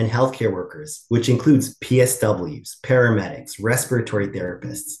nurses and healthcare workers, which includes PSWs, paramedics, respiratory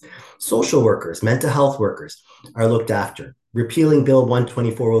therapists, social workers, mental health workers, are looked after. Repealing Bill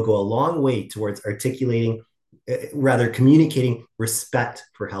 124 will go a long way towards communicating respect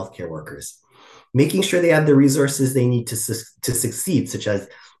for healthcare workers, making sure they have the resources they need to succeed, such as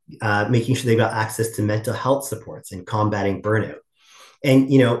making sure they've got access to mental health supports and combating burnout.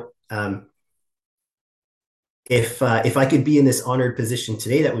 And if I could be in this honored position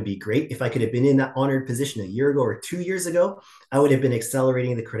today, that would be great. If I could have been in that honored position a year ago or 2 years ago, I would have been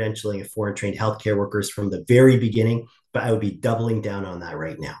accelerating the credentialing of foreign trained healthcare workers from the very beginning. But I would be doubling down on that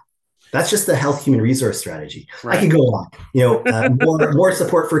right now. That's just the health human resource strategy. Right. I could go on, more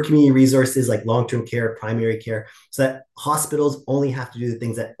support for community resources like long-term care, primary care, so that hospitals only have to do the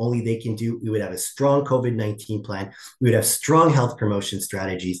things that only they can do. We would have a strong COVID-19 plan. We would have strong health promotion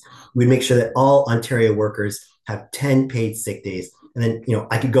strategies. We'd make sure that all Ontario workers have 10 paid sick days. And then,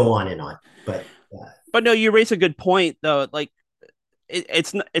 I could go on and on, but no, you raise a good point though. Like,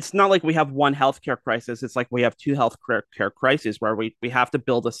 it's not like we have one healthcare crisis. It's like we have two healthcare crises where we have to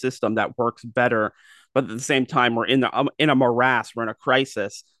build a system that works better, but at the same time we're in a morass. We're in a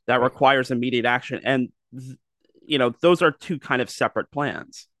crisis that requires immediate action, and those are two kind of separate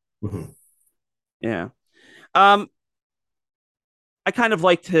plans. Mm-hmm. Yeah. I kind of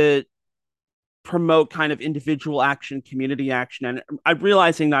like to promote kind of individual action, community action, and I'm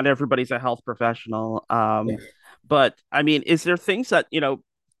realizing not everybody's a health professional. But I mean, is there things that,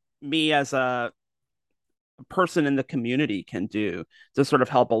 me as a person in the community can do to sort of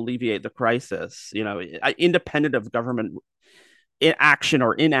help alleviate the crisis, independent of government action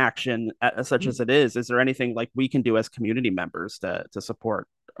or inaction, such as it is? Is there anything like we can do as community members to support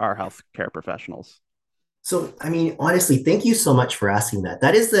our healthcare professionals? So, I mean, honestly, thank you so much for asking that.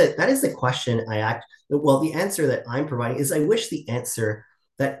 That is the question the answer that I'm providing is I wish the answer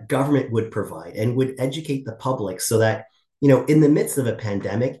that government would provide and would educate the public so that, in the midst of a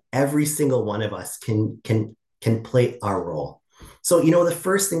pandemic, every single one of us can play our role. So, the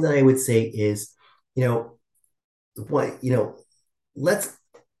first thing that I would say is, let's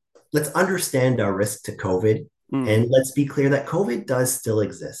understand our risk to COVID, and let's be clear that COVID does still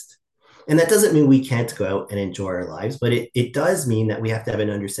exist. And that doesn't mean we can't go out and enjoy our lives, but it does mean that we have to have an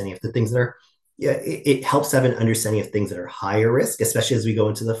understanding of the things that are, it helps have an understanding of things that are higher risk, especially as we go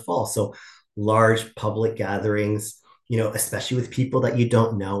into the fall. So large public gatherings, especially with people that you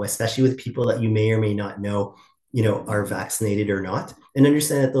don't know, especially with people that you may or may not know, are vaccinated or not, and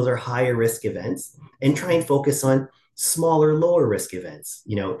understand that those are higher risk events, and try and focus on smaller, lower risk events,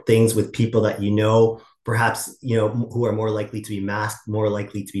 things with people that perhaps, who are more likely to be masked, more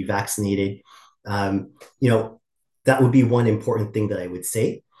likely to be vaccinated. That would be one important thing that I would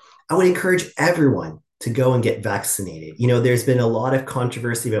say. I would encourage everyone to go and get vaccinated. There's been a lot of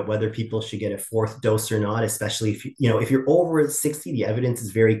controversy about whether people should get a fourth dose or not, especially if you're over 60, the evidence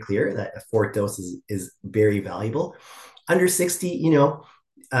is very clear that a fourth dose is very valuable. Under 60,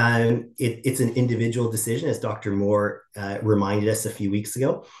 it's an individual decision, as Dr. Moore reminded us a few weeks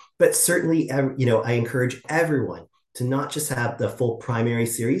ago. But certainly, I encourage everyone to not just have the full primary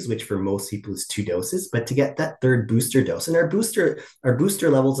series, which for most people is 2 doses, but to get that third booster dose. And our booster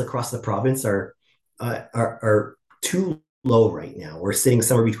levels across the province are too low right now. We're sitting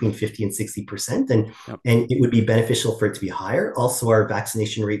somewhere between 50 and 60%, and it would be beneficial for it to be higher. Also, our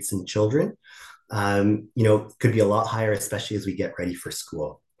vaccination rates in children, could be a lot higher, especially as we get ready for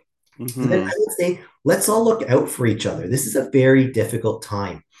school. Mm-hmm. And then I would say, let's all look out for each other. This is a very difficult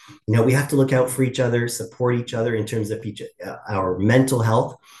time. We have to look out for each other, support each other in terms of our mental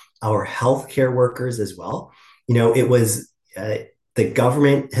health, our healthcare workers as well. It was the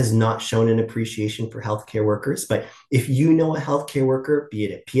government has not shown an appreciation for healthcare workers, but if you know a healthcare worker, be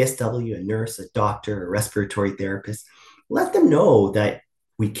it a PSW, a nurse, a doctor, a respiratory therapist, let them know that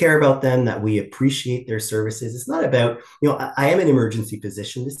we care about them, that we appreciate their services. It's not about, I am an emergency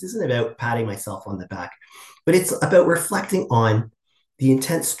physician. This isn't about patting myself on the back, but it's about reflecting on the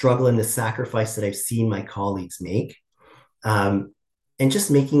intense struggle and the sacrifice that I've seen my colleagues make, and just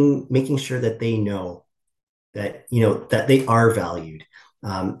making sure that they know that, that they are valued,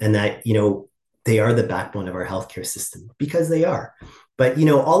 and that, they are the backbone of our healthcare system, because they are. But,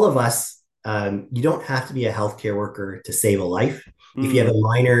 all of us, you don't have to be a healthcare worker to save a life. If you have a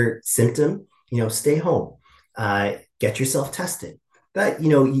minor symptom, stay home, get yourself tested. That,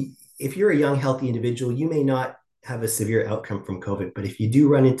 if you're a young, healthy individual, you may not have a severe outcome from COVID. But if you do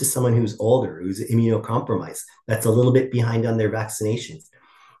run into someone who's older, who's immunocompromised, that's a little bit behind on their vaccinations,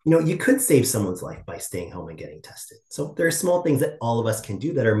 you could save someone's life by staying home and getting tested. So there are small things that all of us can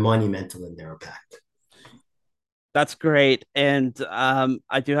do that are monumental in their impact. That's great. And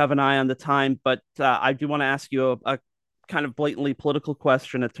I do have an eye on the time, but I do want to ask you a kind of blatantly political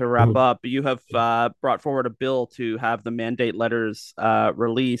question to wrap up. You have brought forward a bill to have the mandate letters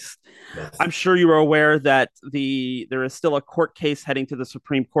released. Yes. I'm sure you are aware that there is still a court case heading to the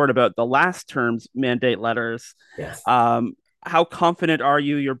Supreme Court about the last term's mandate letters. Yes. How confident are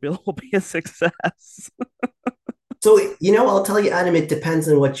you your bill will be a success? So, I'll tell you, Adam, it depends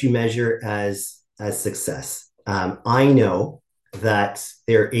on what you measure as success. I know that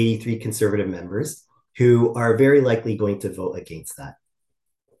there are 83 Conservative members who are very likely going to vote against that.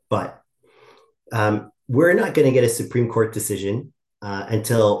 But we're not going to get a Supreme Court decision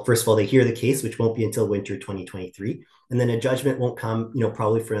until, first of all, they hear the case, which won't be until winter 2023. And then a judgment won't come,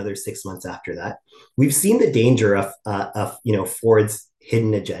 probably for another 6 months after that. We've seen the danger of Ford's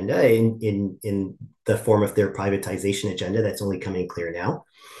hidden agenda in the form of their privatization agenda that's only coming clear now.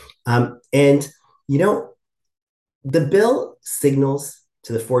 The bill signals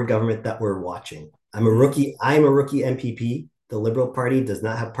to the Ford government that we're watching. I'm a rookie MPP. The Liberal Party does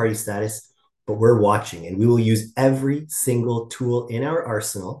not have party status, but we're watching, and we will use every single tool in our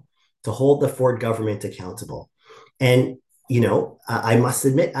arsenal to hold the Ford government accountable. And, I must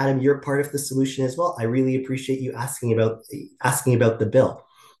admit, Adam, you're part of the solution as well. I really appreciate you asking about the bill,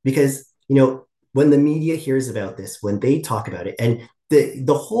 because, when the media hears about this, when they talk about it, and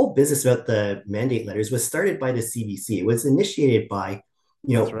the whole business about the mandate letters was started by the CBC. It was initiated by,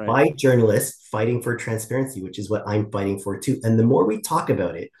 right, by journalists fighting for transparency, which is what I'm fighting for too. And the more we talk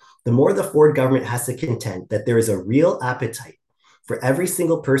about it, the more the Ford government has to contend that there is a real appetite for every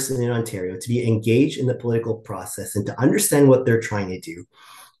single person in Ontario to be engaged in the political process and to understand what they're trying to do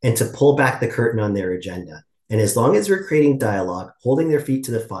and to pull back the curtain on their agenda. And as long as we're creating dialogue, holding their feet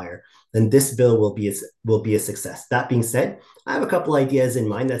to the fire, then this bill will be a success. That being said, I have a couple ideas in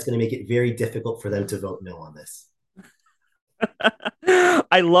mind that's going to make it very difficult for them to vote no on this.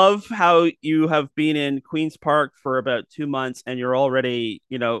 I love how you have been in Queen's Park for about 2 months and you're already,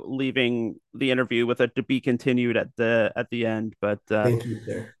 leaving the interview with a to be continued at the end. But thank you,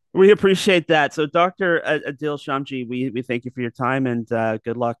 sir. We appreciate that. So, Dr. Adil Shamji, we thank you for your time, and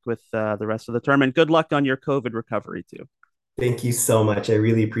good luck with the rest of the term, and good luck on your COVID recovery too. Thank you so much. I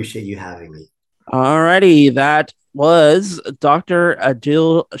really appreciate you having me. All righty, that was Dr.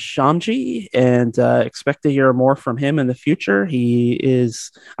 Adil Shamji, and expect to hear more from him in the future. He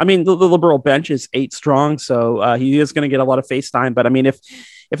is, the Liberal bench is 8 strong, so he is going to get a lot of face time. But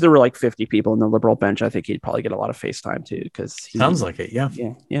if there were like 50 people in the Liberal bench, I think he'd probably get a lot of face time too. Because sounds like it, yeah.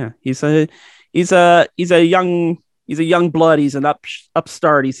 He's a young blood. He's an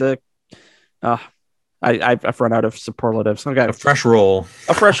upstart. I've run out of superlatives. Okay. A fresh roll.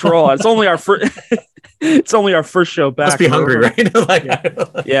 It's only our first. It's only our first show back. Must be hungry,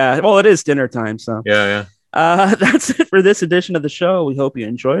 right? Yeah. Well, it is dinner time, so yeah. That's it for this edition of the show. We hope you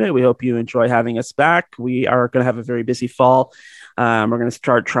enjoyed it. We hope you enjoy having us back. We are going to have a very busy fall. We're going to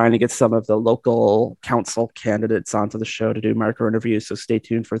start trying to get some of the local council candidates onto the show to do micro interviews. So stay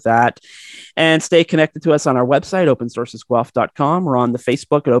tuned for that. And stay connected to us on our website, opensourcesguelph.com. We're on the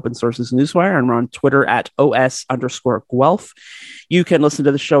Facebook at Open Sources Newswire, and we're on Twitter at OS_Guelph. You can listen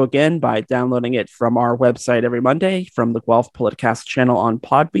to the show again by downloading it from our website every Monday, from the Guelph Politicast channel on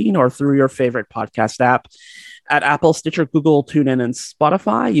Podbean, or through your favorite podcast app at Apple, Stitcher, Google, TuneIn, and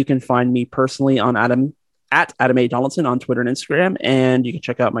Spotify. You can find me personally on at Adam A. Donaldson on Twitter and Instagram, and you can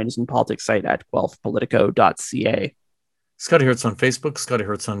check out my news and politics site at guelphpolitico.ca. Scotty Hertz on Facebook, Scotty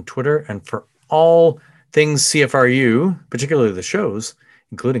Hertz on Twitter, and for all things CFRU, particularly the shows,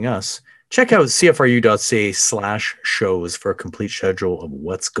 including us, check out cfru.ca/shows for a complete schedule of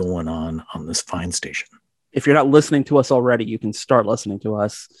what's going on this fine station. If you're not listening to us already, you can start listening to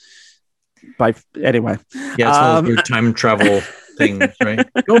us. Anyway. Yeah, it's one of those time travel things, right?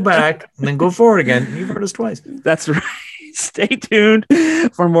 Go back and then go forward again. You've heard us twice. That's right. Stay tuned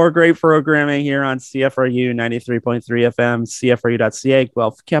for more great programming here on CFRU 93.3 FM, CFRU.ca,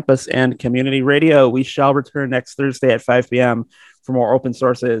 Guelph Campus, and Community Radio. We shall return next Thursday at 5 p.m. for more Open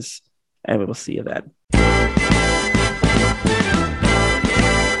Sources, and we will see you then.